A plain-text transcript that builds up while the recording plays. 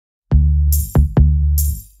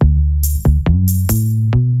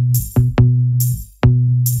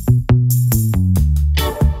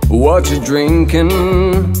What you drinking?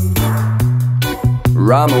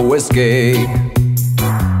 Rum or whiskey?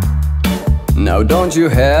 Now don't you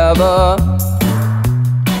have a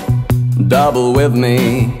double with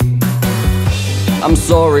me? I'm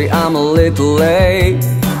sorry I'm a little late.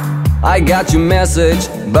 I got your message,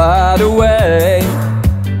 by the way.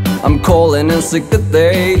 I'm calling in sick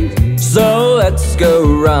today, so let's go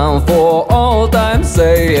round for all time's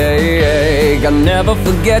sake. I'll never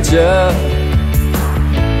forget you.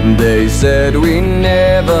 They said we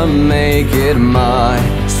never make it, my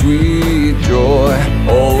sweet joy.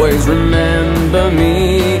 Always remember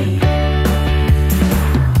me.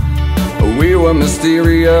 We were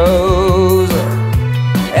mysterious,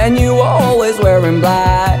 and you were always wearing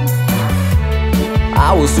black.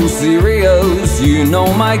 I was so serious, you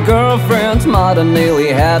know my girlfriend's mother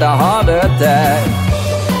nearly had a heart attack.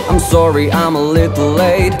 I'm sorry I'm a little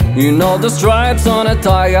late. You know the stripes on a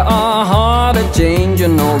tire are hard to change,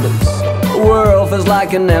 and all this world feels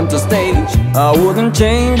like an empty stage. I wouldn't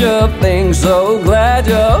change a thing, so glad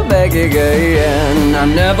you're back again. I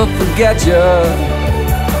never forget you.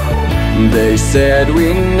 They said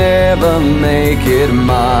we never make it,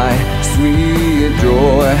 my sweet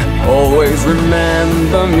joy. Always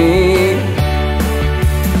remember me.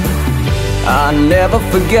 I never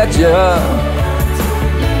forget you.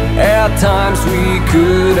 At times we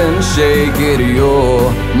couldn't shake it.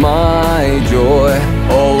 You're my joy.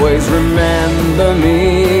 Always remember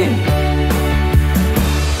me.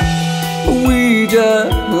 We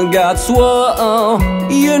just got swore,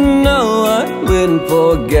 you know I wouldn't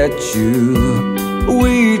forget you.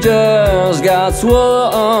 We just got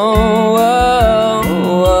swore.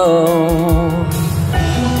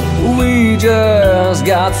 We just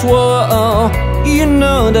got swore, you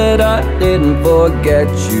know that I didn't forget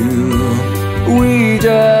you. We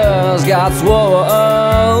just got swore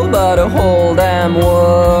by the whole damn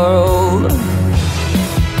world.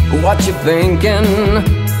 What you thinking?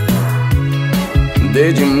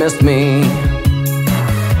 Did you miss me?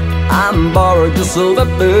 I'm borrowed your silver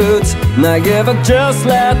boots. Now give it, just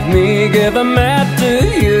let me give them back to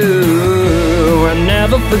you. I'll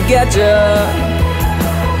never forget you.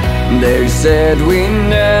 They said we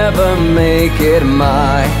never make it,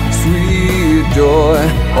 my sweet joy.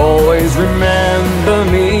 Always remember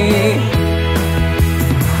me.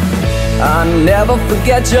 I never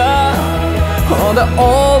forget you.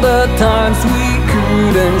 All the times we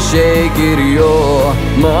couldn't shake it. You're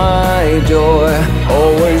my joy.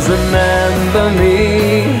 Always remember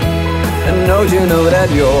me. And don't you know that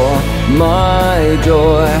you're my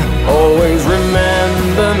joy. Always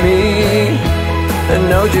remember me. And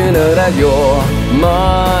don't you know that you're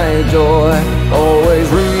my joy. Always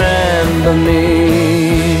remember me.